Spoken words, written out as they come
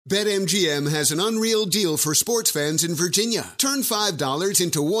BetMGM has an unreal deal for sports fans in Virginia. Turn $5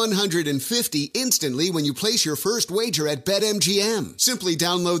 into $150 instantly when you place your first wager at BetMGM. Simply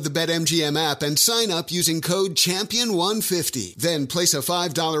download the BetMGM app and sign up using code CHAMPION150. Then place a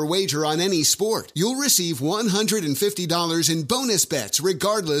 $5 wager on any sport. You'll receive $150 in bonus bets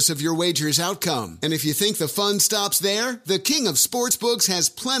regardless of your wager's outcome. And if you think the fun stops there, the King of Sportsbooks has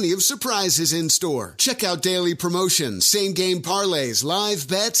plenty of surprises in store. Check out daily promotions, same-game parlays, live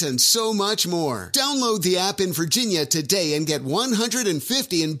bets, and so much more. Download the app in Virginia today and get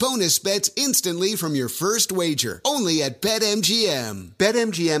 $150 in bonus bets instantly from your first wager. Only at BetMGM.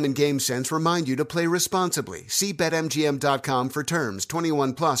 BetMGM and GameSense remind you to play responsibly. See BetMGM.com for terms.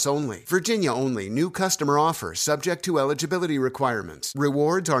 21 plus only. Virginia only. New customer offer. Subject to eligibility requirements.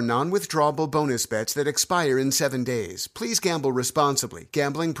 Rewards are non-withdrawable bonus bets that expire in 7 days. Please gamble responsibly.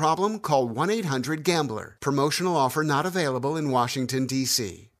 Gambling problem? Call 1-800-GAMBLER. Promotional offer not available in Washington,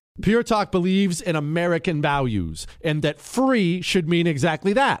 D.C. Pure Talk believes in American values and that free should mean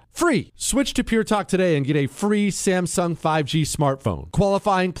exactly that. Free. Switch to Pure Talk today and get a free Samsung 5G smartphone.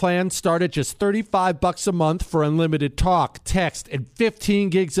 Qualifying plans start at just $35 a month for unlimited talk, text, and 15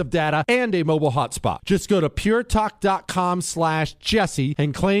 gigs of data and a mobile hotspot. Just go to puretalk.com/Jesse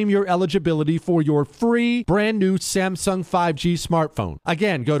and claim your eligibility for your free brand new Samsung 5G smartphone.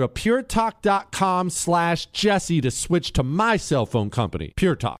 Again, go to puretalk.com/Jesse to switch to my cell phone company,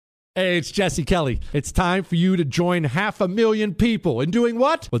 Pure Talk. Hey, it's Jesse Kelly. It's time for you to join 500,000 people in doing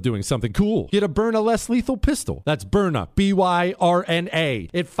what? Well, doing something cool. Get a Byrna less lethal pistol. That's Byrna, B-Y-R-N-A.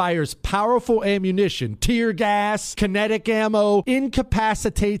 It fires powerful ammunition, tear gas, kinetic ammo,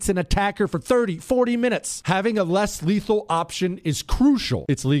 incapacitates an attacker for 30, 40 minutes. Having a less lethal option is crucial.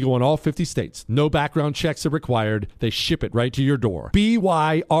 It's legal in all 50 states. No background checks are required. They ship it right to your door.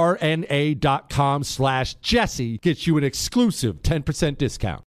 BYRNA.com/Jesse gets you an exclusive 10%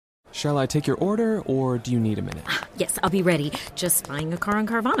 discount. Shall I take your order, or do you need a minute? Yes, I'll be ready. Just buying a car on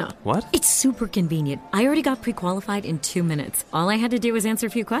Carvana. What? It's super convenient. I already got pre-qualified in 2 minutes. All I had to do was answer a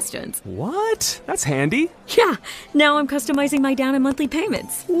few questions. What? That's handy. Yeah, now I'm customizing my down and monthly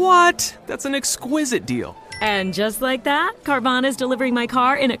payments. What? That's an exquisite deal. And just like that, Carvana's delivering my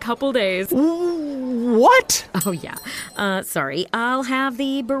car in a couple days. What? Oh, yeah. Sorry, I'll have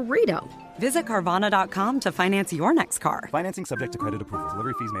the burrito. Visit Carvana.com to finance your next car. Financing subject to credit approval.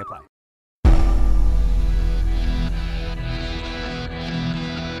 Delivery fees may apply.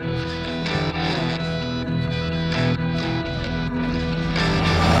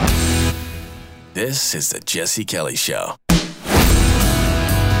 This is the Jesse Kelly Show.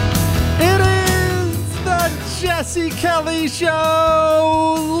 It is the Jesse Kelly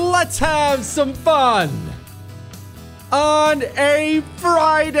Show. Let's have some fun. On a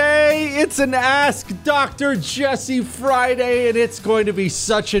Friday, it's an Ask Dr. Jesse Friday, and it's going to be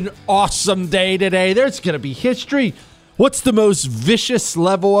such an awesome day today. There's going to be history. What's the most vicious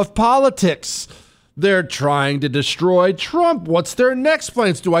level of politics? They're trying to destroy Trump. What's their next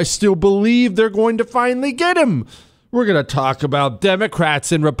plans? Do I still believe they're going to finally get him? We're going to talk about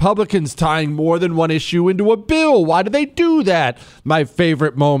Democrats and Republicans tying more than one issue into a bill. Why do they do that? My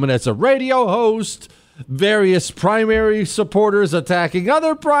favorite moment as a radio host. Various primary supporters attacking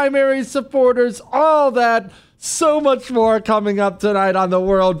other primary supporters, all that, so much more coming up tonight on the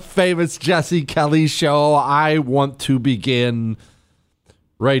world famous Jesse Kelly Show. I want to begin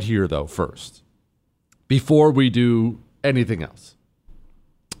right here, though, first. Before we do anything else,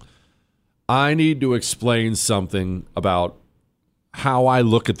 I need to explain something about how I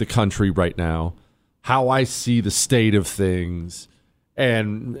look at the country right now, how I see the state of things,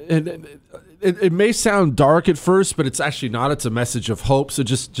 and it may sound dark at first, but it's actually not. It's a message of hope, so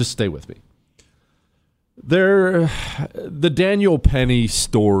just stay with me. The Daniel Penny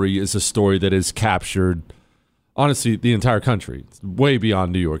story is a story that has captured, honestly, the entire country. It's way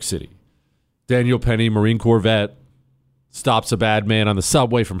beyond New York City. Daniel Penny, Marine Corps vet, stops a bad man on the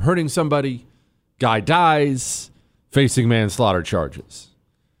subway from hurting somebody. Guy dies, facing manslaughter charges.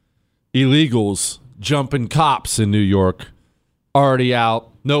 Illegals jumping cops in New York, already out,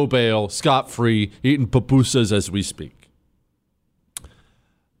 no bail, scot-free, eating pupusas as we speak.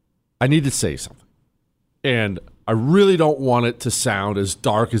 I need to say something. And I really don't want it to sound as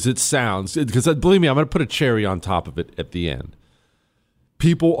dark as it sounds, because believe me, I'm going to put a cherry on top of it at the end.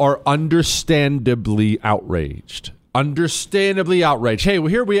 People are understandably outraged. Understandably outraged. Hey, well,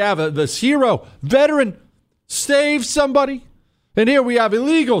 here we have this hero, veteran, save somebody. And here we have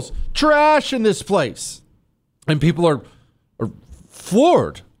illegals, trash in this place. And people are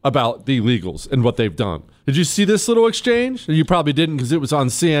floored about the illegals and what they've done. Did you see this little exchange? You probably didn't because it was on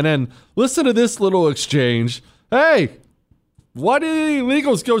CNN. Listen to this little exchange. Hey, Why do the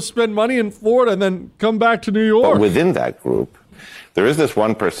illegals go spend money in Florida and then come back to New York? But within that group, there is this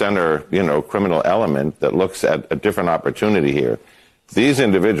 1%er, criminal element that looks at a different opportunity here. These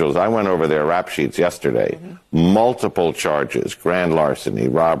individuals, I went over their rap sheets yesterday, multiple charges, grand larceny,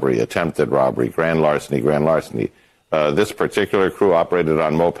 robbery, attempted robbery, grand larceny. This particular crew operated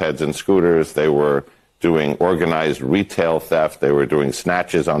on mopeds and scooters. They were doing organized retail theft. They were doing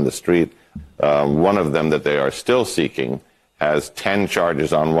snatches on the street. One of them that they are still seeking has 10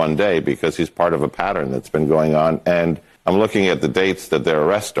 charges on one day because he's part of a pattern that's been going on. And I'm looking at the dates that their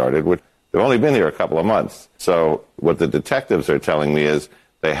arrest started, which they've only been here a couple of months. So what the detectives are telling me is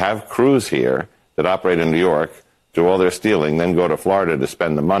they have crews here that operate in New York, do all their stealing, then go to Florida to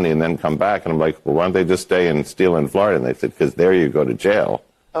spend the money and then come back. And I'm like, well, why don't they just stay and steal in Florida? And they said, because there you go to jail.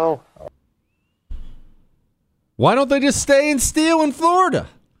 Oh. Why don't they just stay and steal in Florida?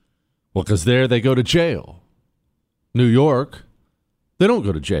 Well, because there they go to jail. New York, they don't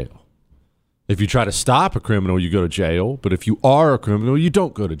go to jail. If you try to stop a criminal, you go to jail. But if you are a criminal, you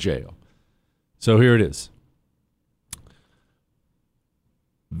don't go to jail. So here it is.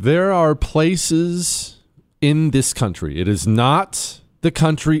 There are places in this country. It is not the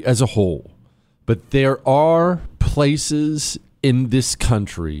country as a whole. But there are places in this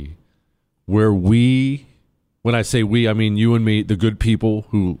country where we, when I say we, I mean you and me, the good people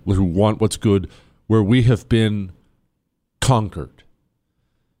who want what's good, where we have been conquered.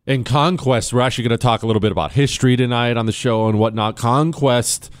 In Conquest, we're actually going to talk a little bit about history tonight on the show and whatnot.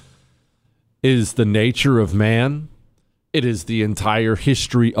 Conquest is the nature of man. It is the entire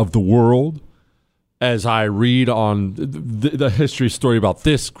history of the world. As I read on the history story about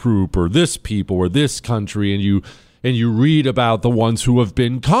this group or this people or this country, and you read about the ones who have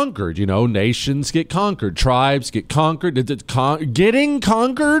been conquered. Nations get conquered, tribes get conquered. Getting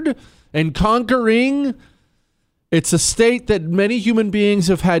conquered and conquering, it's a state that many human beings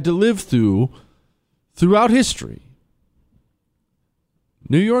have had to live throughout history.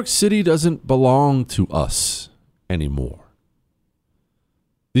 New York City doesn't belong to us anymore.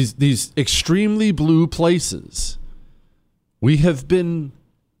 These extremely blue places, we have been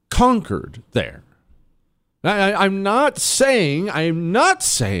conquered there. I'm not saying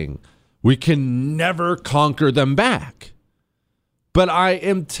we can never conquer them back. But I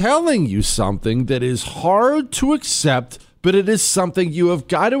am telling you something that is hard to accept, but it is something you have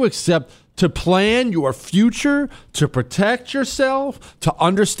got to accept to plan your future, to protect yourself, to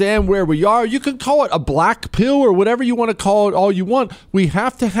understand where we are. You can call it a black pill or whatever you want to call it all you want. We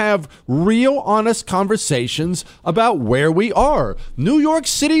have to have real, honest conversations about where we are. New York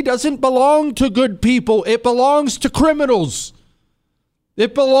City doesn't belong to good people. It belongs to criminals.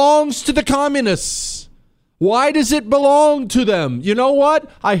 It belongs to the communists. Why does it belong to them? You know what?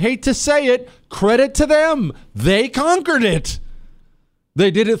 I hate to say it. Credit to them. They conquered it. They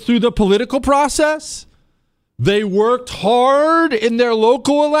did it through the political process. They worked hard in their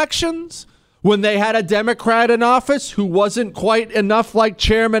local elections. When they had a Democrat in office who wasn't quite enough like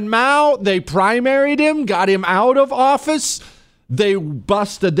Chairman Mao, they primaried him, got him out of office. They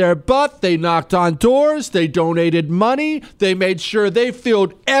busted their butt. They knocked on doors. They donated money. They made sure they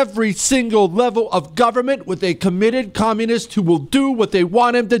filled every single level of government with a committed communist who will do what they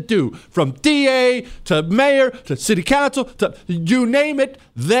want him to do. From DA to mayor to city council to you name it.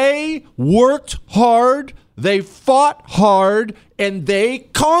 They worked hard. They fought hard and they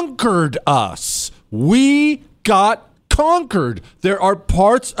conquered us. We got conquered. There are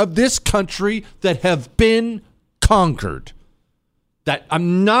parts of this country that have been conquered. That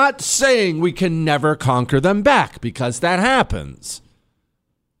I'm not saying we can never conquer them back because that happens.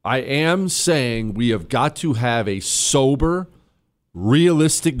 I am saying we have got to have a sober,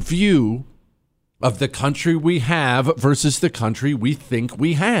 realistic view of the country we have versus the country we think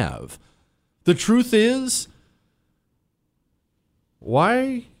we have. The truth is,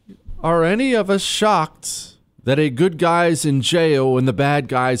 why are any of us shocked that a good guy's in jail and the bad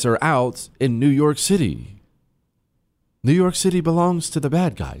guys are out in New York City? New York City belongs to the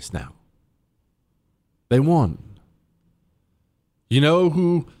bad guys now. They won. You know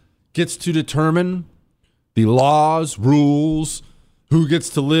who gets to determine the laws, rules, who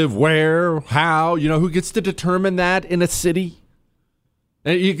gets to live where, how? You know who gets to determine that in a city?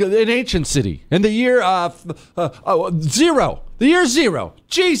 An ancient city. In the year zero. The year zero.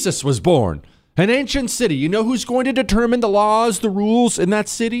 Jesus was born. An ancient city. You know who's going to determine the laws, the rules in that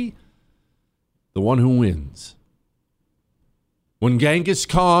city? The one who wins. When Genghis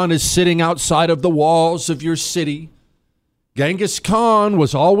Khan is sitting outside of the walls of your city, Genghis Khan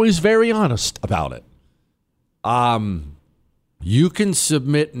was always very honest about it. You can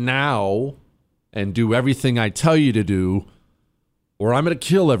submit now and do everything I tell you to do, or I'm going to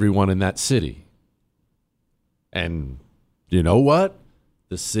kill everyone in that city. And you know what?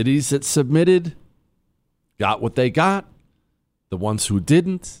 The cities that submitted got what they got. The ones who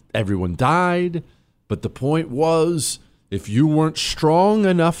didn't, everyone died. But the point was, if you weren't strong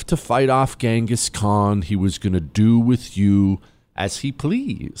enough to fight off Genghis Khan, he was going to do with you as he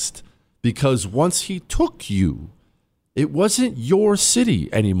pleased. Because once he took you, it wasn't your city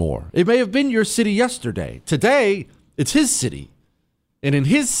anymore. It may have been your city yesterday. Today, it's his city. And in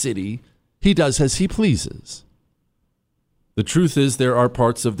his city, he does as he pleases. The truth is, there are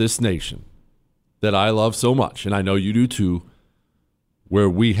parts of this nation that I love so much, and I know you do too, where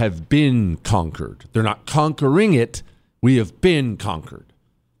we have been conquered. They're not conquering it. We have been conquered.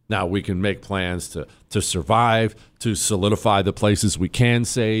 Now we can make plans to survive, to solidify the places we can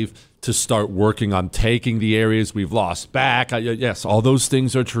save, to start working on taking the areas we've lost back. Yes, all those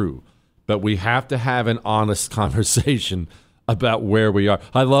things are true. But we have to have an honest conversation about where we are.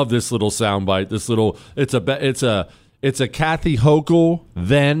 I love this little soundbite. It's a Kathy Hochul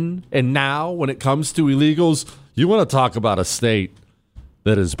then and now when it comes to illegals. You want to talk about a state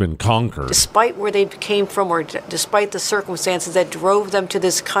that has been conquered. Despite where they came from, or despite the circumstances that drove them to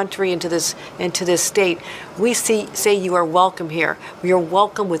this country and to this state, we say you are welcome here. We are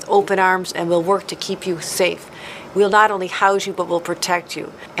welcome with open arms, and we'll work to keep you safe. We'll not only house you, but we'll protect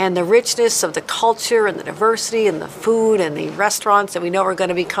you. And the richness of the culture and the diversity and the food and the restaurants that we know are going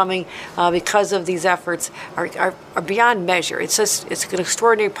to be coming because of these efforts are beyond measure. It's an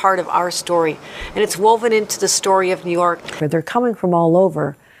extraordinary part of our story. And it's woven into the story of New York. They're coming from all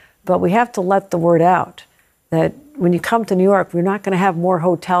over, but we have to let the word out that when you come to New York, we're not going to have more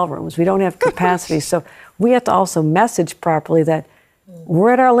hotel rooms. We don't have capacity. So we have to also message properly that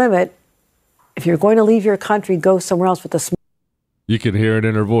we're at our limit. If you're going to leave your country, go somewhere else with a. You can hear it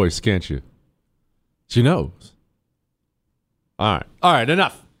in her voice, can't you? She knows. All right,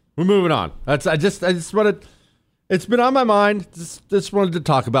 enough. We're moving on. I just wanted. It's been on my mind. Just wanted to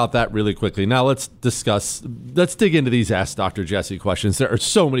talk about that really quickly. Now let's dig into these Ask Dr. Jesse questions. There are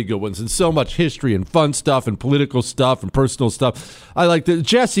so many good ones and so much history and fun stuff and political stuff and personal stuff. I like that.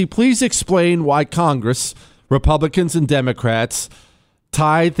 Jesse, please explain why Congress, Republicans and Democrats,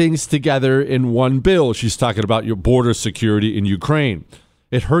 tie things together in one bill. She's talking about your border security in Ukraine.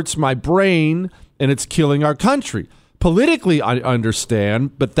 It hurts my brain and it's killing our country. Politically, I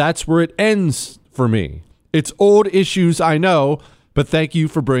understand, but that's where it ends for me. It's old issues, I know, but thank you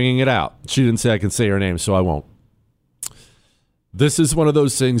for bringing it out. She didn't say I can say her name, so I won't. This is one of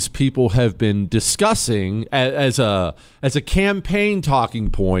those things people have been discussing as a campaign talking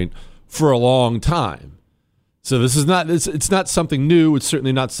point for a long time. So this is not it's not something new. It's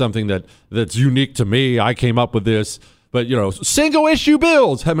certainly not something that's unique to me. I came up with this. But, single issue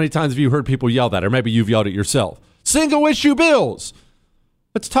bills. How many times have you heard people yell that? Or maybe you've yelled it yourself. Single issue bills.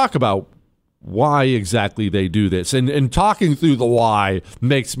 Let's talk about why exactly they do this. And talking through the why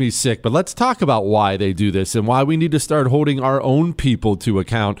makes me sick. But let's talk about why they do this and why we need to start holding our own people to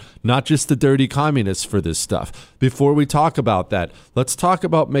account, not just the dirty communists for this stuff. Before we talk about that, let's talk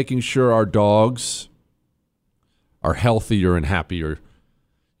about making sure our dogs are healthier and happier.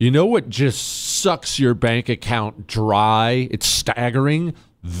 You know what just sucks your bank account dry? It's staggering.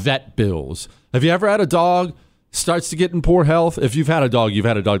 Vet bills. Have you ever had a dog starts to get in poor health? If you've had a dog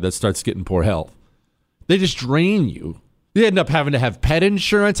that starts getting poor health. They just drain you. You end up having to have pet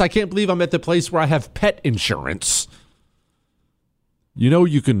insurance. I can't believe I'm at the place where I have pet insurance.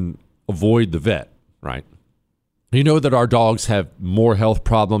 You can avoid the vet, right? You know that our dogs have more health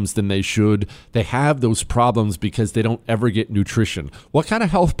problems than they should. They have those problems because they don't ever get nutrition. What kind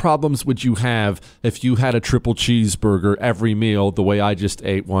of health problems would you have if you had a triple cheeseburger every meal the way I just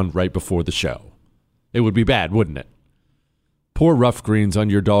ate one right before the show? It would be bad, wouldn't it? Pour Rough Greens on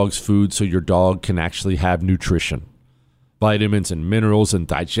your dog's food so your dog can actually have nutrition. Vitamins and minerals and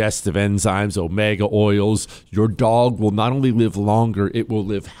digestive enzymes, omega oils. Your dog will not only live longer, it will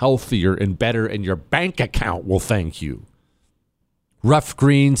live healthier and better, and your bank account will thank you.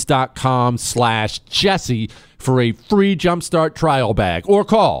 roughgreens.com/Jesse for a free Jumpstart trial bag, or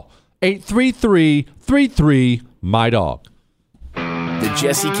call 833-33-MY-DOG. The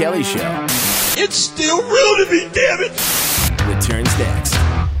Jesse Kelly Show. It's still real to me, damn it! Returns next.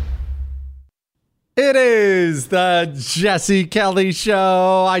 It is the Jesse Kelly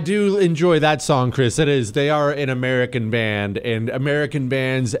Show. I do enjoy that song, Chris. It is. They are an American band, and American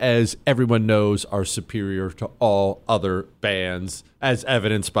bands, as everyone knows, are superior to all other bands, as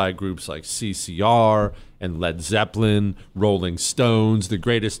evidenced by groups like CCR and Led Zeppelin, Rolling Stones, the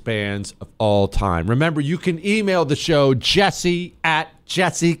greatest bands of all time. Remember, you can email the show, Jesse at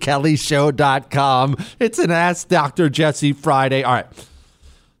JesseKellyShow.com. It's an Ask Dr. Jesse Friday. All right.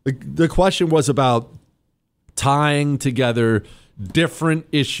 The question was about tying together different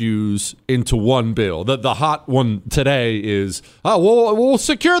issues into one bill. The hot one today is, we'll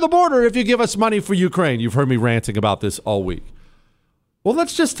secure the border if you give us money for Ukraine. You've heard me ranting about this all week. Well,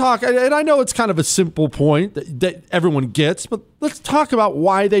 let's just talk, and I know it's kind of a simple point that everyone gets, but let's talk about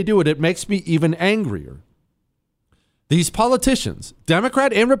why they do it. It makes me even angrier. These politicians,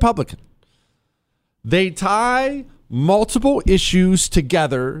 Democrat and Republican, they tie multiple issues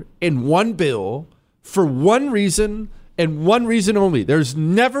together in one bill for one reason and one reason only. There's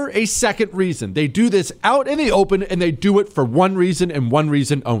never a second reason. They do this out in the open, and they do it for one reason and one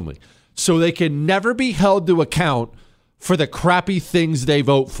reason only. So they can never be held to account for the crappy things they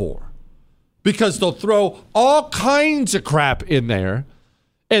vote for. Because they'll throw all kinds of crap in there,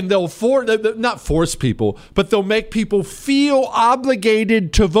 and they'll not force people, but they'll make people feel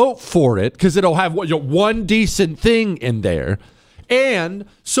obligated to vote for it because it'll have one decent thing in there. And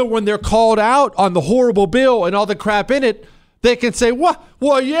so when they're called out on the horrible bill and all the crap in it, they can say,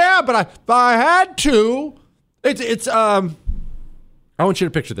 well, yeah, but I had to. It's I want you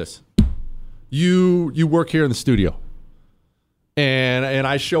to picture this. You work here in the studio. And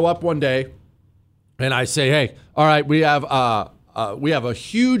I show up one day and I say, hey, all right, we have a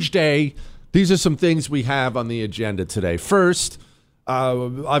huge day. These are some things we have on the agenda today. First,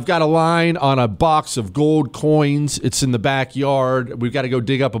 I've got a line on a box of gold coins. It's in the backyard. We've got to go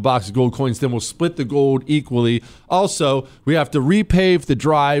dig up a box of gold coins. Then we'll split the gold equally. Also, we have to repave the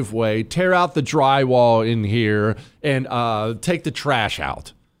driveway, tear out the drywall in here, and take the trash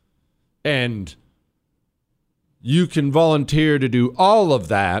out. And you can volunteer to do all of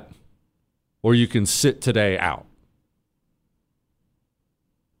that, or you can sit today out.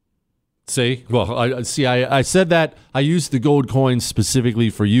 See? Well, I said that. I used the gold coins specifically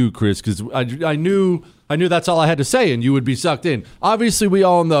for you, Chris, because I knew that's all I had to say, and you would be sucked in. Obviously, we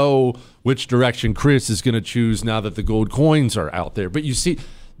all know which direction Chris is going to choose now that the gold coins are out there. But you see,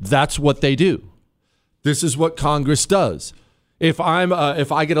 that's what they do. This is what Congress does. If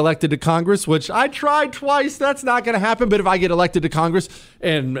I get elected to Congress, which I tried twice, that's not going to happen. But if I get elected to Congress,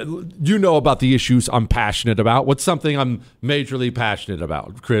 and you know about the issues I'm passionate about, what's something I'm majorly passionate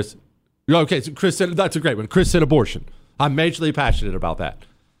about, Chris? Okay, so Chris said, that's a great one. Chris said abortion. I'm majorly passionate about that.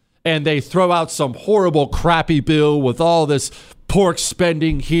 And they throw out some horrible, crappy bill with all this pork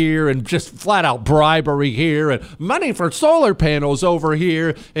spending here and just flat out bribery here and money for solar panels over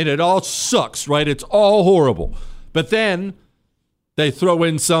here. And it all sucks, right? It's all horrible. But then they throw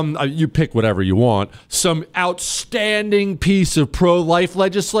in some, you pick whatever you want, some outstanding piece of pro-life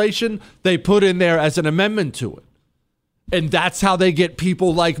legislation they put in there as an amendment to it. And that's how they get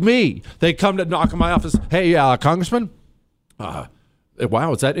people like me. They come to knock on my office. Hey, Congressman. Wow,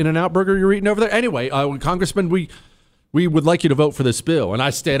 is that In-N-Out burger you're eating over there? Anyway, Congressman, we would like you to vote for this bill. And I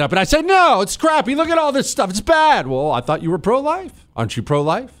stand up and I say, no, it's crappy. Look at all this stuff. It's bad. Well, I thought you were pro-life. Aren't you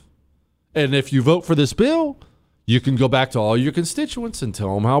pro-life? And if you vote for this bill, you can go back to all your constituents and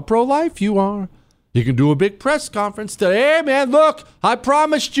tell them how pro-life you are. You can do a big press conference to, hey, man, look, I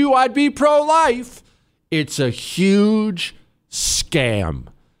promised you I'd be pro-life. It's a huge scam.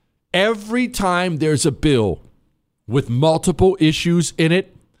 Every time there's a bill with multiple issues in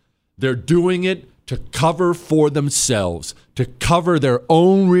it, they're doing it to cover for themselves, to cover their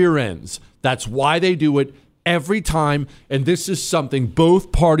own rear ends. That's why they do it every time. And this is something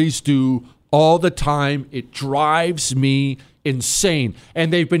both parties do all the time. It drives me insane.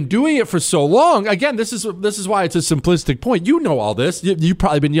 And they've been doing it for so long. Again, this is why it's a simplistic point. You know all this. You've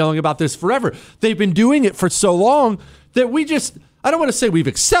probably been yelling about this forever. They've been doing it for so long that I don't want to say we've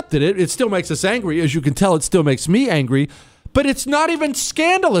accepted it. It still makes us angry. As you can tell, it still makes me angry. But it's not even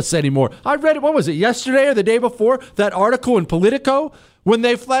scandalous anymore. I read it, what was it, yesterday or the day before? That article in Politico when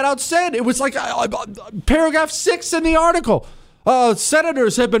they flat out said, it was like paragraph 6 in the article.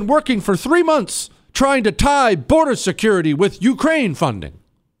 Senators have been working for 3 months trying to tie border security with Ukraine funding.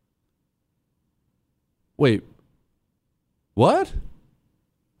 Wait, what?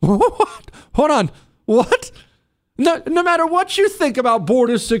 What? Hold on. What? No matter what you think about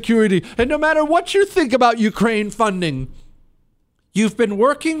border security and no matter what you think about Ukraine funding, you've been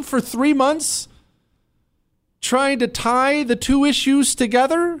working for 3 months trying to tie the two issues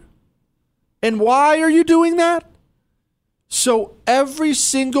together? And why are you doing that? So every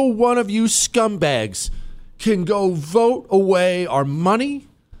single one of you scumbags can go vote away our money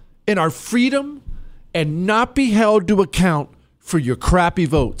and our freedom and not be held to account for your crappy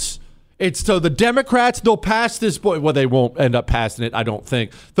votes. It's so the Democrats, they'll pass this, well, they won't end up passing it, I don't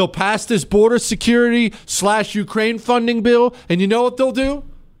think. They'll pass this border security / Ukraine funding bill, and you know what they'll do?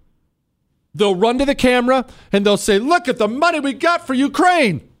 They'll run to the camera and they'll say, look at the money we got for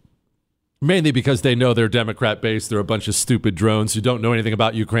Ukraine. Mainly because they know they're Democrat based. They're a bunch of stupid drones who don't know anything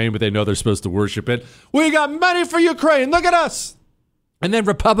about Ukraine, but they know they're supposed to worship it. We got money for Ukraine. Look at us. And then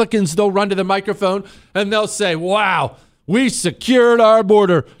Republicans, they'll run to the microphone and they'll say, wow, we secured our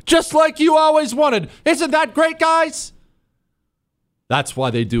border just like you always wanted. Isn't that great, guys? That's why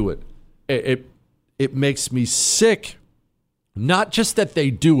they do it. It makes me sick. Not just that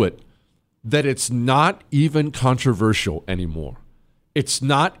they do it, that it's not even controversial anymore. It's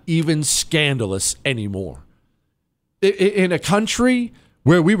not even scandalous anymore. In a country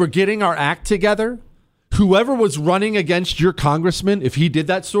where we were getting our act together, whoever was running against your congressman, if he did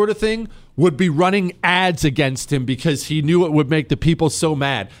that sort of thing, would be running ads against him because he knew it would make the people so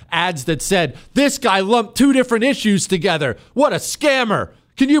mad. Ads that said, this guy lumped 2 different issues together. What a scammer.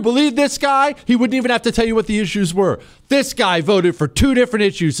 Can you believe this guy? He wouldn't even have to tell you what the issues were. This guy voted for 2 different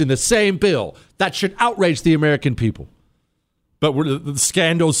issues in the same bill. That should outrage the American people. But the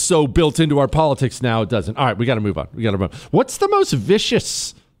scandal's so built into our politics now, it doesn't. All right, we got to move on. What's the most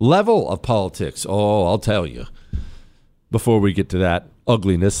vicious level of politics? Oh, I'll tell you. Before we get to that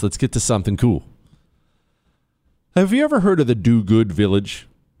ugliness, let's get to something cool. Have you ever heard of the Do Good Village?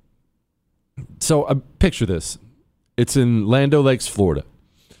 So picture this. It's in Land O'Lakes, Florida.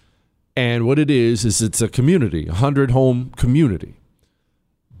 And what it is it's a community, a 100-home community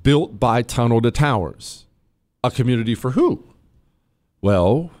built by Tunnel to Towers. A community for who?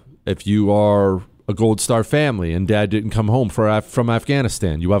 Well, if you are a Gold Star family and dad didn't come home from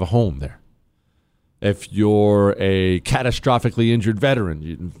Afghanistan, you have a home there. If you're a catastrophically injured veteran,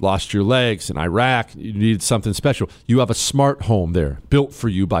 you lost your legs in Iraq, you needed something special, you have a smart home there built for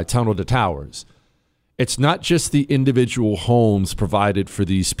you by Tunnel to Towers. It's not just the individual homes provided for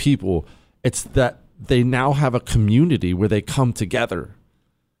these people. It's that they now have a community where they come together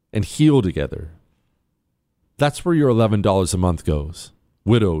and heal together. That's where your $11 a month goes.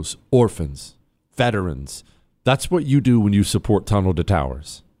 Widows, orphans, veterans. That's what you do when you support Tunnel to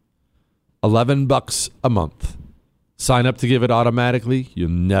Towers. $11 a month. Sign up to give it automatically. You'll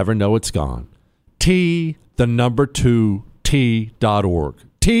never know it's gone. T2T.org.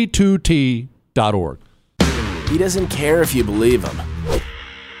 T2T.org. He doesn't care if you believe him,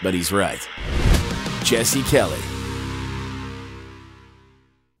 but he's right. Jesse Kelly.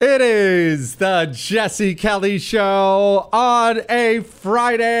 It is the Jesse Kelly Show on a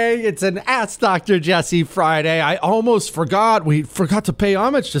Friday. It's an Ask Dr. Jesse Friday. I almost forgot. We forgot to pay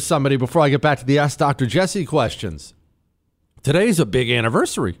homage to somebody before I get back to the Ask Dr. Jesse questions. Today's a big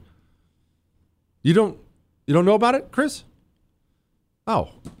anniversary. You don't know about it, Chris? Oh,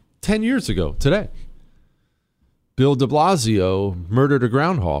 10 years ago today. Bill de Blasio murdered a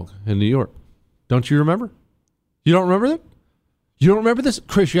groundhog in New York. Don't you remember? You don't remember that? You don't remember this?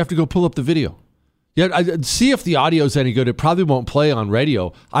 Chris, you have to go pull up the video. Yeah, see if the audio's any good. It probably won't play on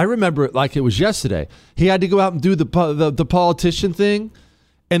radio. I remember it like it was yesterday. He had to go out and do the politician thing,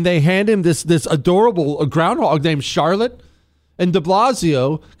 and they hand him this adorable groundhog named Charlotte. And de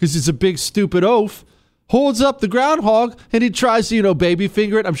Blasio, because he's a big stupid oaf, holds up the groundhog, and he tries to, baby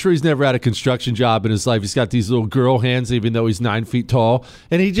finger it. I'm sure he's never had a construction job in his life. He's got these little girl hands, even though he's 9 feet tall.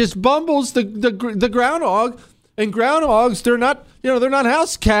 And he just bumbles the groundhog. And groundhogs, they're not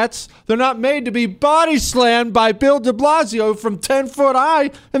house cats. They're not made to be body slammed by Bill de Blasio from 10 foot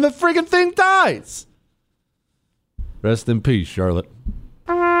high, and the friggin' thing dies. Rest in peace, Charlotte.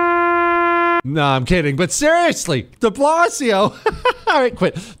 No, I'm kidding. But seriously, de Blasio. All right,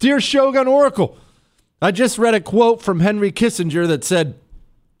 quit. Dear Shogun Oracle, I just read a quote from Henry Kissinger that said,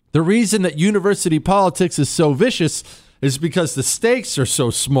 the reason that university politics is so vicious is because the stakes are so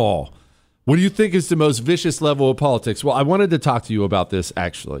small. What do you think is the most vicious level of politics? Well, I wanted to talk to you about this,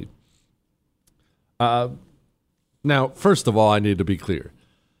 actually. Now, first of all, I need to be clear.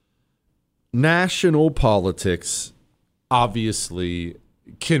 National politics, obviously,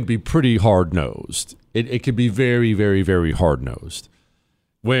 can be pretty hard-nosed. It can be very, very, very hard-nosed.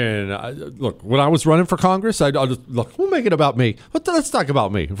 When I was running for Congress, I'll just, we'll make it about me. Let's talk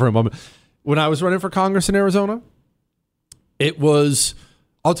about me for a moment. When I was running for Congress in Arizona,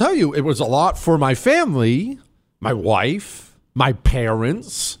 I'll tell you, it was a lot for my family, my wife, my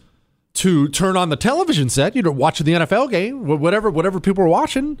parents, to turn on the television set, watching the NFL game, whatever people were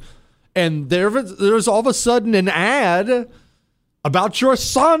watching, and there's all of a sudden an ad about your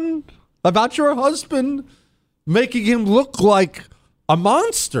son, about your husband, making him look like a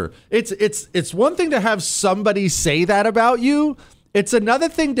monster. It's one thing to have somebody say that about you. It's another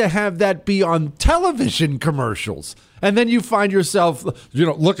thing to have that be on television commercials. And then you find yourself,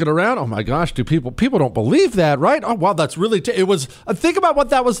 looking around. Oh my gosh, people don't believe that, right? Oh, wow, that's really, it was, think about what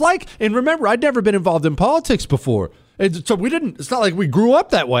that was like. And remember, I'd never been involved in politics before. So it's not like we grew up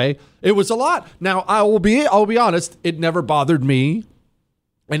that way. It was a lot. Now, I'll be honest, it never bothered me.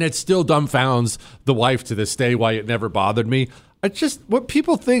 And it still dumbfounds the wife to this day why it never bothered me. What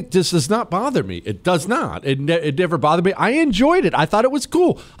people think just does not bother me. It does not. It never bothered me. I enjoyed it. I thought it was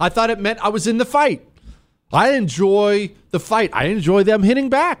cool. I thought it meant I was in the fight. I enjoy the fight. I enjoy them hitting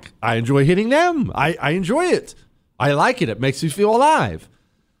back. I enjoy hitting them. I enjoy it. I like it. It makes me feel alive.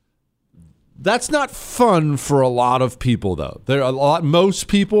 That's not fun for a lot of people, though. Most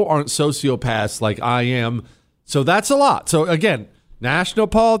people aren't sociopaths like I am. So that's a lot. So again, national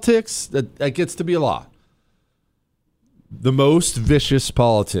politics, that gets to be a lot. The most vicious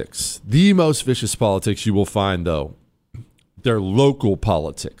politics you will find, though, they're local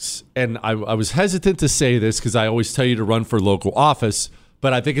politics. And I was hesitant to say this because I always tell you to run for local office,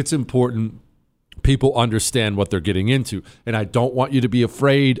 but I think it's important people understand what they're getting into. And I don't want you to be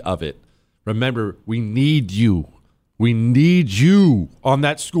afraid of it. Remember, we need you. We need you on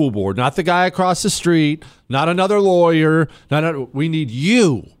that school board, not the guy across the street, not another lawyer. We need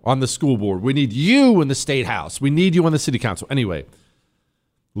you on the school board. We need you in the state house. We need you on the city council. Anyway,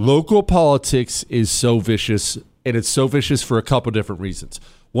 local politics is so vicious, and it's so vicious for a couple different reasons.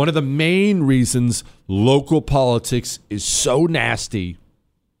 One of the main reasons local politics is so nasty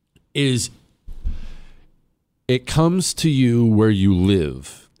is it comes to you where you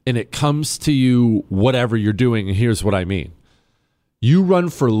live. And it comes to you whatever you're doing. And here's what I mean. You run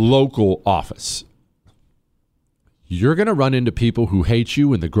for local office. You're going to run into people who hate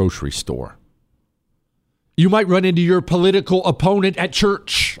you in the grocery store. You might run into your political opponent at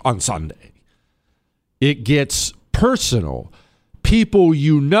church on Sunday. It gets personal. People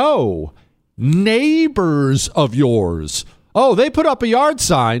you know, neighbors of yours. Oh, they put up a yard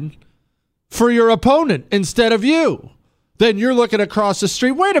sign for your opponent instead of you. Then you're looking across the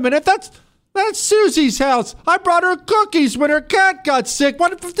street. Wait a minute, that's Susie's house. I brought her cookies when her cat got sick.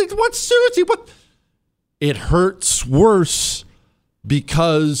 What's Susie? What? It hurts worse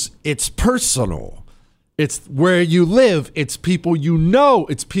because it's personal. It's where you live. It's people you know.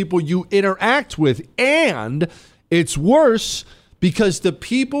 It's people you interact with. And it's worse because the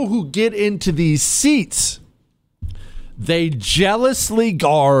people who get into these seats, they jealously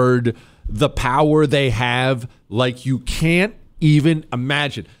guard the power they have like you can't even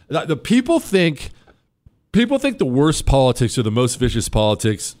imagine. The people think the worst politics or the most vicious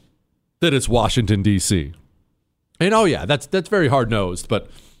politics that it's Washington, D.C. And oh yeah, that's very hard-nosed, but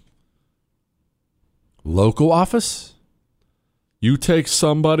local office? You take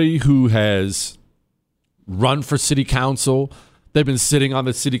somebody who has run for city council, they've been sitting on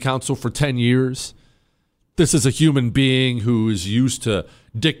the city council for 10 years. This is a human being who is used to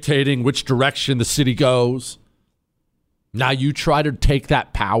dictating which direction the city goes. Now you try to take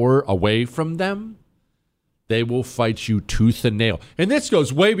that power away from them, they will fight you tooth and nail. And this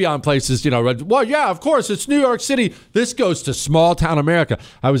goes way beyond places, well, yeah, of course, it's New York City. This goes to small town America.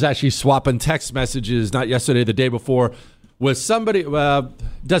 I was actually swapping text messages, not yesterday, the day before, with somebody,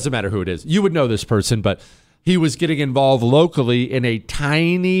 doesn't matter who it is. You would know this person, but he was getting involved locally in a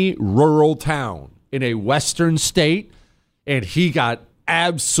tiny rural town in a western state, and he got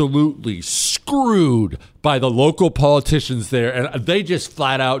absolutely screwed by the local politicians there, and they just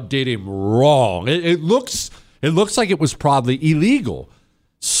flat out did him wrong. It looks like it was probably illegal.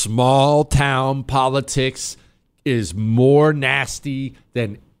 Small town politics is more nasty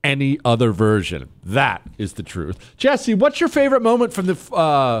than any other version. That is the truth. Jesse, what's your favorite moment from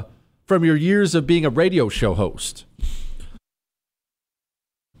your years of being a radio show host?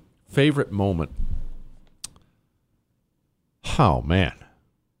 Favorite moment? Oh, man.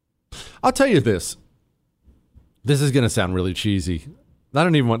 I'll tell you this. This is going to sound really cheesy. I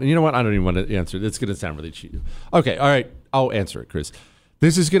don't even want to answer it. It's going to sound really cheesy. Okay, all right. I'll answer it, Chris.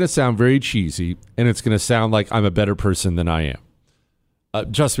 This is going to sound very cheesy, and it's going to sound like I'm a better person than I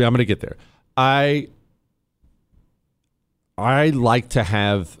am. Trust me, I'm going to get there. I like to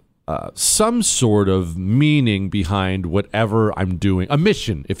have some sort of meaning behind whatever I'm doing, a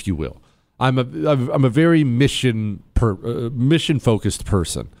mission, if you will. I'm a very mission focused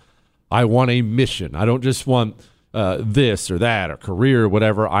person. I want a mission. I don't just want this or that or career or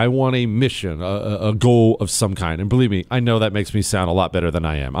whatever. I want a mission, a goal of some kind. And believe me, I know that makes me sound a lot better than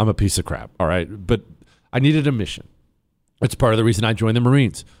I am. I'm a piece of crap, all right? But I needed a mission. It's part of the reason I joined the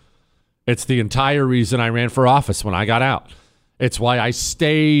Marines. It's the entire reason I ran for office when I got out. It's why I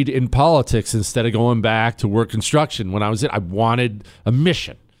stayed in politics instead of going back to work construction when I was in. I wanted a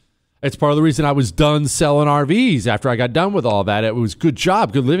mission. It's part of the reason I was done selling RVs after I got done with all that. It was good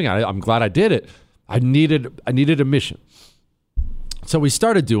job, good living. I'm glad I did it. I needed a mission. So we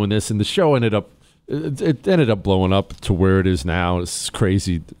started doing this, and the show ended up blowing up to where it is now. It's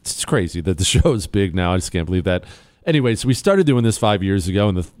crazy. It's crazy that the show is big now. I just can't believe that. Anyway, so we started doing this 5 years ago,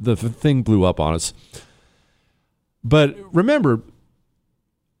 and the thing blew up on us. But remember,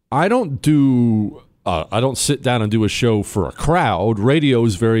 I don't sit down and do a show for a crowd. Radio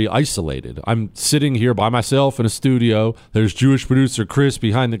is very isolated. I'm sitting here by myself in a studio. There's Jewish producer Chris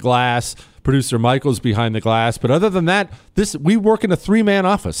behind the glass. Producer Michael's behind the glass. But other than that, we work in a 3-man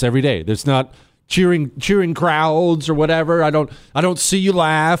office every day. There's not cheering crowds or whatever. I don't see you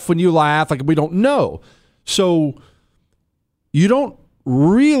laugh when you laugh. Like, we don't know. So you don't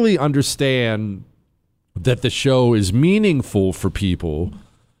really understand that the show is meaningful for people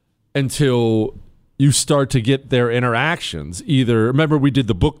until you start to get their interactions. Either, remember we did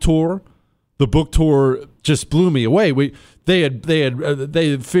the book tour? The book tour just blew me away. They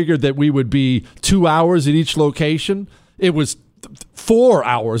had figured that we would be 2 hours at each location. It was 4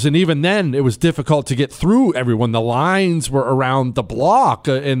 hours, and even then it was difficult to get through everyone. The lines were around the block,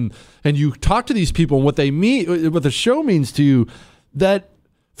 and you talk to these people and what they mean, what the show means to you, that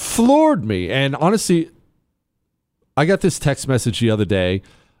floored me. And honestly, I got this text message the other day.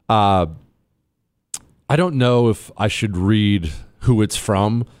 I don't know if I should read who it's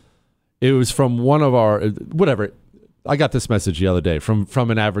from. It was from one of our, whatever. I got this message the other day from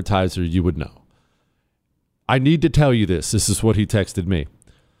an advertiser you would know. I need to tell you this. This is what he texted me.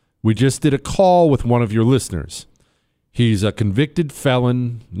 We just did a call with one of your listeners. He's a convicted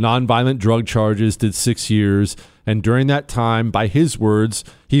felon, nonviolent drug charges, did 6 years. And during that time, by his words,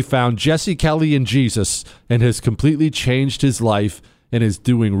 he found Jesse Kelly and Jesus and has completely changed his life and is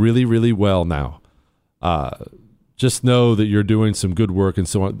doing really, really well now. Just know that you're doing some good work and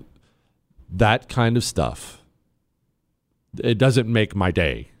so on. That kind of stuff. It doesn't make my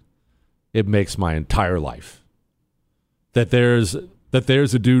day. It makes my entire life. That there's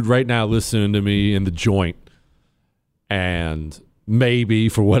a dude right now listening to me in the joint, and maybe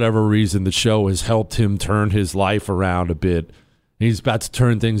for whatever reason the show has helped him turn his life around a bit. He's about to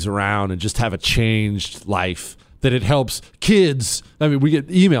turn things around and just have a changed life. That it helps kids. I mean, we get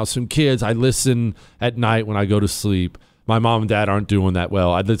emails from kids. I listen at night when I go to sleep. My mom and dad aren't doing that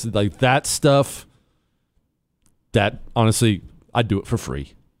well. I listen, like that stuff. That honestly, I'd do it for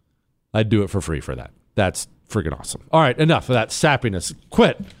free. I'd do it for free for that. That's freaking awesome. All right, enough of that sappiness.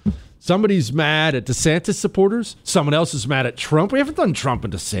 Quit. Somebody's mad at DeSantis supporters. Someone else is mad at Trump. We haven't done Trump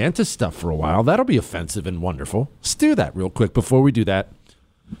and DeSantis stuff for a while. That'll be offensive and wonderful. Let's do that real quick before we do that.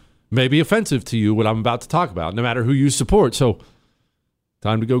 May be offensive to you what I'm about to talk about, no matter who you support. So,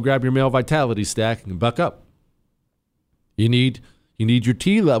 time to go grab your male vitality stack and buck up. You need your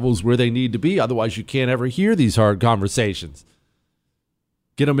T levels where they need to be. Otherwise, you can't ever hear these hard conversations.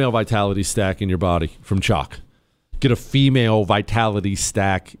 Get a male vitality stack in your body from Chalk. Get a female vitality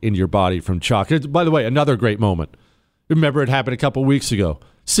stack in your body from Chalk. By the way, another great moment. Remember, it happened a couple weeks ago.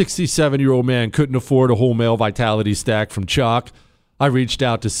 67-year-old man couldn't afford a whole male vitality stack from Chalk. I reached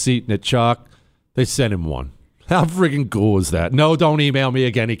out to Seton at Chalk. They sent him one. How friggin' cool is that? No, don't email me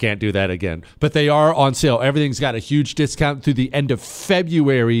again. He can't do that again. But they are on sale. Everything's got a huge discount through the end of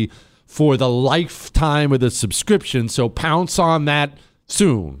February for the lifetime of the subscription. So pounce on that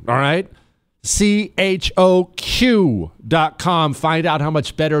soon, all right? CHOQ.com. Find out how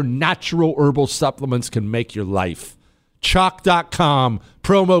much better natural herbal supplements can make your life. Chalk.com.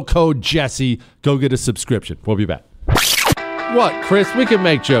 Promo code Jesse. Go get a subscription. We'll be back. What, Chris? We can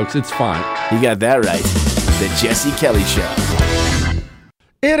make jokes. It's fine. You got that right. The Jesse Kelly Show.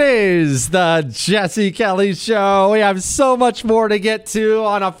 It is the Jesse Kelly Show. We have so much more to get to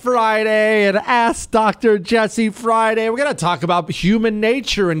on a Friday, and Ask Dr. Jesse Friday. We're going to talk about human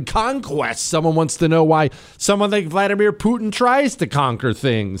nature and conquest. Someone wants to know why someone like Vladimir Putin tries to conquer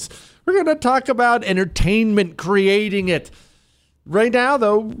things. We're going to talk about entertainment, creating it. Right now,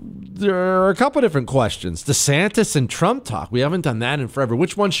 though, there are a couple different questions. DeSantis and Trump talk. We haven't done that in forever.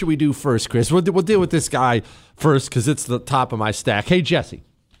 Which one should we do first, Chris? We'll deal with this guy first because it's the top of my stack. Hey, Jesse,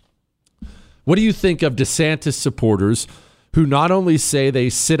 what do you think of DeSantis supporters who not only say they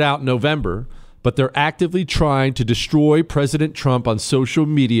sit out in November, but they're actively trying to destroy President Trump on social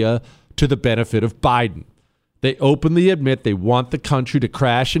media to the benefit of Biden? They openly admit they want the country to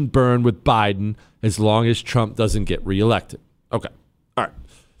crash and burn with Biden as long as Trump doesn't get reelected. Okay. All right.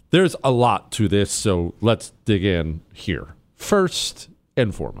 There's a lot to this, so let's dig in here. First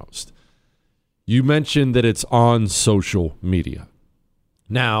and foremost, You mentioned that it's on social media.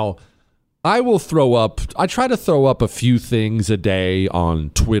 Now, I try to throw up a few things a day on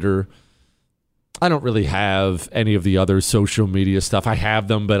Twitter. I don't really have any of the other social media stuff. I have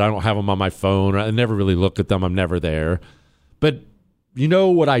them, but I don't have them on my phone. I never really look at them. I'm never there. But you know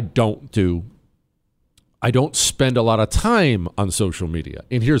what I don't do? I don't spend a lot of time on social media.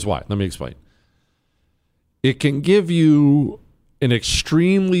 And here's why. Let me explain. It can give you an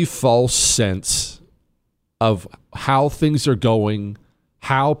extremely false sense of how things are going,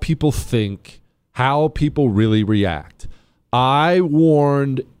 how people think, how people really react. I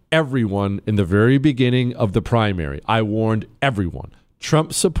warned everyone in the very beginning of the primary. I warned everyone,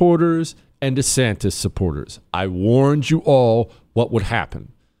 Trump supporters and DeSantis supporters. I warned you all what would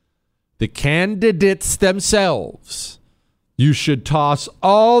happen. The candidates themselves, you should toss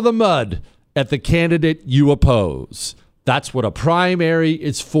all the mud at the candidate you oppose. That's what a primary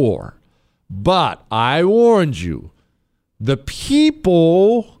is for. But I warned you, the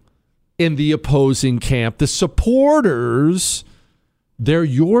people in the opposing camp, the supporters, they're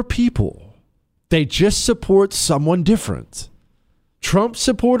your people. They just support someone different. Trump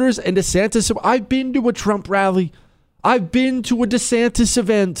supporters and DeSantis. I've been to a Trump rally. I've been to a DeSantis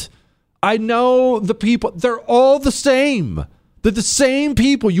event. I know the people. They're all the same. They're the same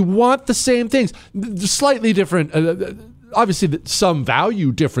people. You want the same things. Slightly different. Obviously, some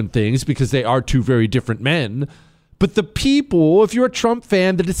value different things because they are two very different men. But the people, if you're a Trump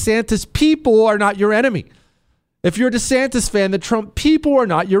fan, the DeSantis people are not your enemy. If you're a DeSantis fan, the Trump people are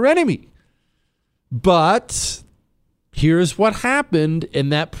not your enemy. But here's what happened in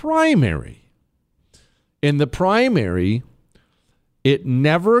that primary. In the primary, it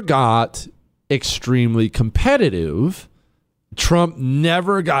never got extremely competitive. Trump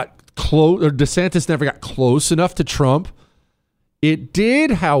never got close, or DeSantis never got close enough to Trump. It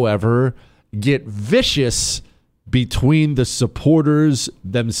did, however, get vicious between the supporters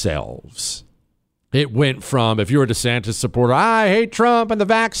themselves. It went from, if you're a DeSantis supporter, I hate Trump and the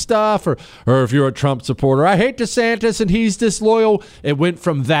vax stuff, or if you're a Trump supporter, I hate DeSantis and he's disloyal. It went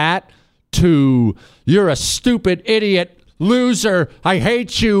from that to, you're a stupid idiot loser. I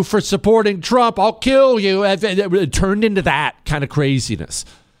hate you for supporting Trump. I'll kill you. It turned into that kind of craziness.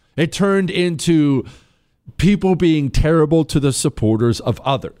 It turned into people being terrible to the supporters of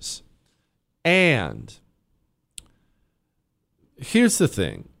others. And here's the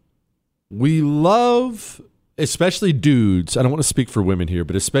thing. We love, especially dudes, I don't want to speak for women here,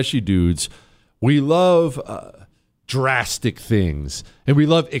 but especially dudes, we love drastic things and we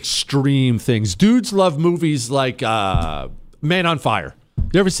love extreme things. Dudes love movies like Man on Fire.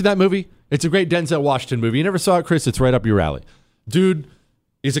 You ever see that movie? It's a great Denzel Washington movie. You never saw it, Chris? It's right up your alley. Dude,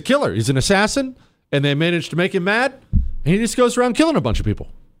 he's a killer. He's an assassin, and they managed to make him mad, and he just goes around killing a bunch of people.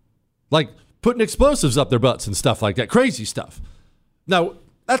 Like putting explosives up their butts and stuff like that. Crazy stuff. Now,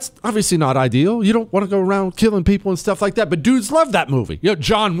 that's obviously not ideal. You don't want to go around killing people and stuff like that, but dudes love that movie. You know,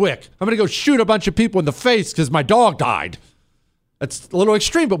 John Wick. I'm going to go shoot a bunch of people in the face because my dog died. That's a little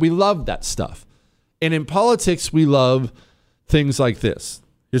extreme, but we love that stuff. And in politics, we love things like this.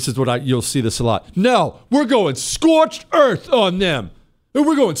 This is what you'll see this a lot. No, we're going scorched earth on them.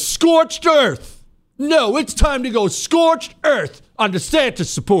 We're going scorched earth. No, it's time to go scorched earth on DeSantis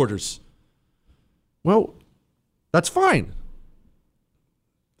supporters. Well, that's fine.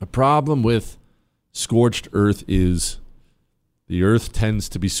 The problem with scorched earth is the earth tends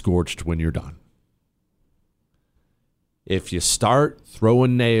to be scorched when you're done. If you start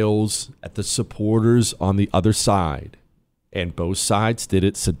throwing nails at the supporters on the other side, and both sides did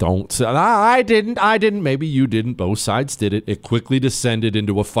it, so don't say, I didn't, maybe you didn't, both sides did it. It quickly descended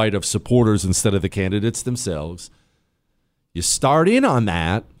into a fight of supporters instead of the candidates themselves. You start in on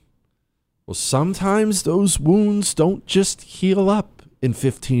that, well, sometimes those wounds don't just heal up in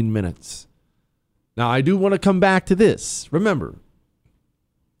 15 minutes. Now, I do want to come back to this. Remember,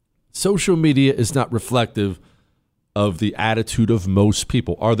 social media is not reflective of the attitude of most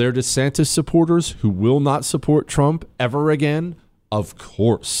people. Are there DeSantis supporters who will not support Trump ever again? Of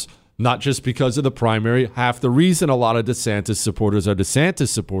course. Not just because of the primary. Half the reason a lot of DeSantis supporters are DeSantis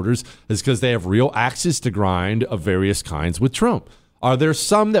supporters is because they have real axes to grind of various kinds with Trump. Are there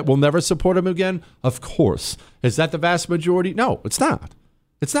some that will never support him again? Of course. Is that the vast majority? No, it's not.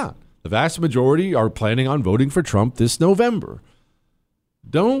 It's not. The vast majority are planning on voting for Trump this November.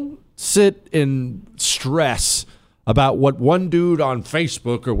 Don't sit in stress about what one dude on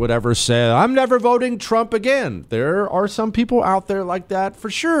Facebook or whatever said. I'm never voting Trump again. There are some people out there like that for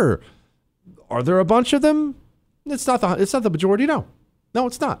sure. Are there a bunch of them? It's not the majority. No,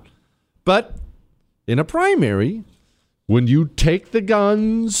 it's not. But in a primary, when you take the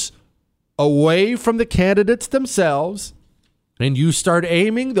guns away from the candidates themselves, and you start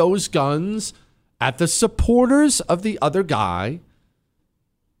aiming those guns at the supporters of the other guy,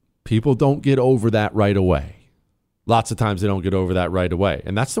 people don't get over that right away. Lots of times they don't get over that right away.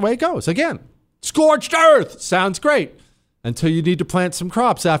 And that's the way it goes. Again, scorched earth sounds great until you need to plant some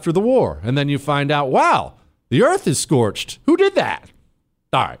crops after the war. And then you find out, wow, the earth is scorched. Who did that?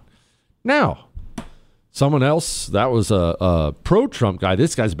 All right. Now, someone else, that was a pro-Trump guy.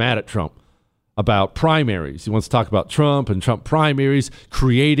 This guy's mad at Trump about primaries. He wants to talk about Trump and Trump primaries,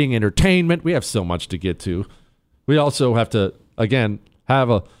 creating entertainment. We have so much to get to. We also have to, again,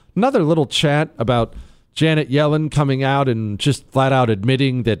 have another little chat about Janet Yellen coming out and just flat out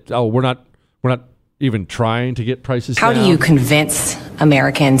admitting that, we're not even trying to get prices down. How do you convince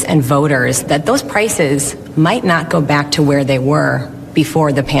Americans and voters that those prices might not go back to where they were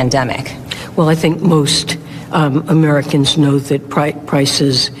before the pandemic? Well, I think most Americans know that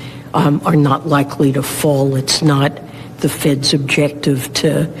prices are not likely to fall. It's not the Fed's objective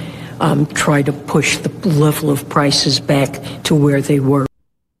to try to push the level of prices back to where they were.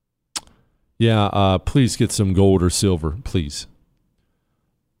 Yeah, please get some gold or silver, please.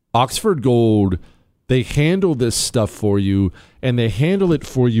 Oxford Gold, they handle this stuff for you, and they handle it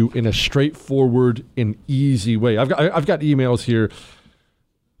for you in a straightforward and easy way. I've got emails here,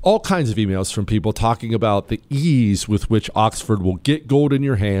 all kinds of emails from people talking about the ease with which Oxford will get gold in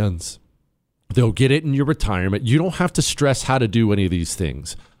your hands. They'll get it in your retirement. You don't have to stress how to do any of these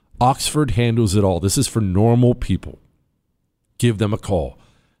things. Oxford handles it all. This is for normal people. Give them a call.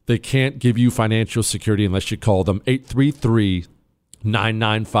 They can't give you financial security unless you call them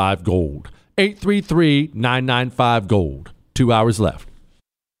 833-995-GOLD. 833-995-GOLD. 2 hours left.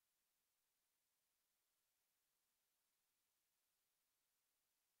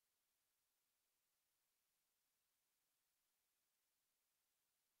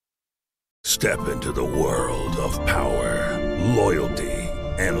 Step into the world of power, loyalty,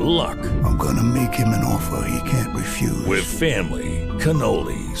 and luck. I'm gonna make him an offer he can't refuse. With family,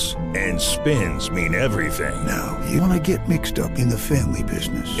 cannolis, and spins mean everything. Now, you wanna get mixed up in the family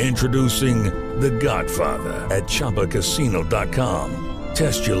business. Introducing The Godfather at ChumbaCasino.com.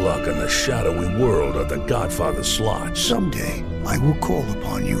 Test your luck in the shadowy world of The Godfather slot. Someday, I will call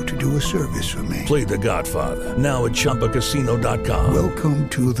upon you to do a service for me. Play The Godfather, now at ChumbaCasino.com. Welcome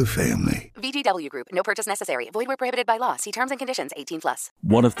to the family. VGW Group. No purchase necessary. Void where prohibited by law. See terms and conditions. 18+.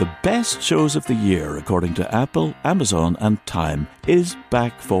 One of the best shows of the year, according to Apple, Amazon, and Time, is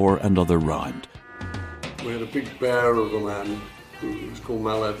back for another round. We had a big bear of a man who was called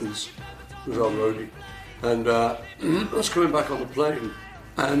Mal Evans, who was our roadie. And I was coming back on the plane,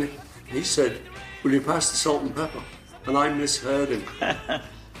 and he said, "Will you pass the salt and pepper?" And I misheard him. I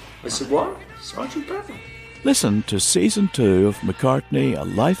said, "What? Sergeant Pepper?" Listen to Season 2 of McCartney, A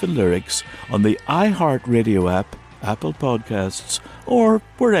Life in Lyrics on the iHeartRadio app, Apple Podcasts, or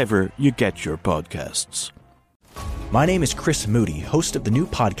wherever you get your podcasts. My name is Chris Moody, host of the new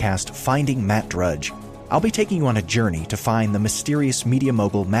podcast, Finding Matt Drudge. I'll be taking you on a journey to find the mysterious media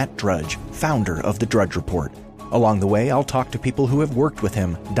mogul Matt Drudge, founder of The Drudge Report. Along the way, I'll talk to people who have worked with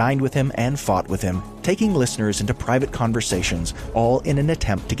him, dined with him, and fought with him, taking listeners into private conversations, all in an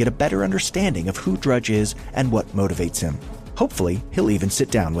attempt to get a better understanding of who Drudge is and what motivates him. Hopefully, he'll even sit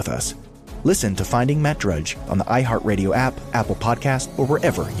down with us. Listen to Finding Matt Drudge on the iHeartRadio app, Apple Podcast, or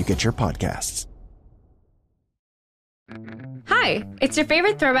wherever you get your podcasts. Hi, it's your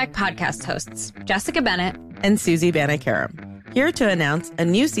favorite Throwback Podcast hosts, Jessica Bennett and Susie Banikarim, here to announce a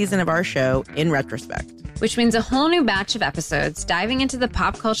new season of our show, In Retrospect. Which means a whole new batch of episodes diving into the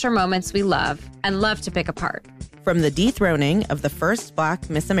pop culture moments we love and love to pick apart. From the dethroning of the first Black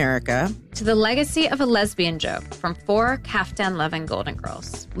Miss America to the legacy of a lesbian joke from 4 Kaftan-loving Golden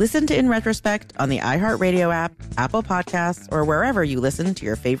Girls. Listen to In Retrospect on the iHeartRadio app, Apple Podcasts, or wherever you listen to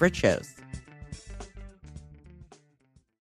your favorite shows.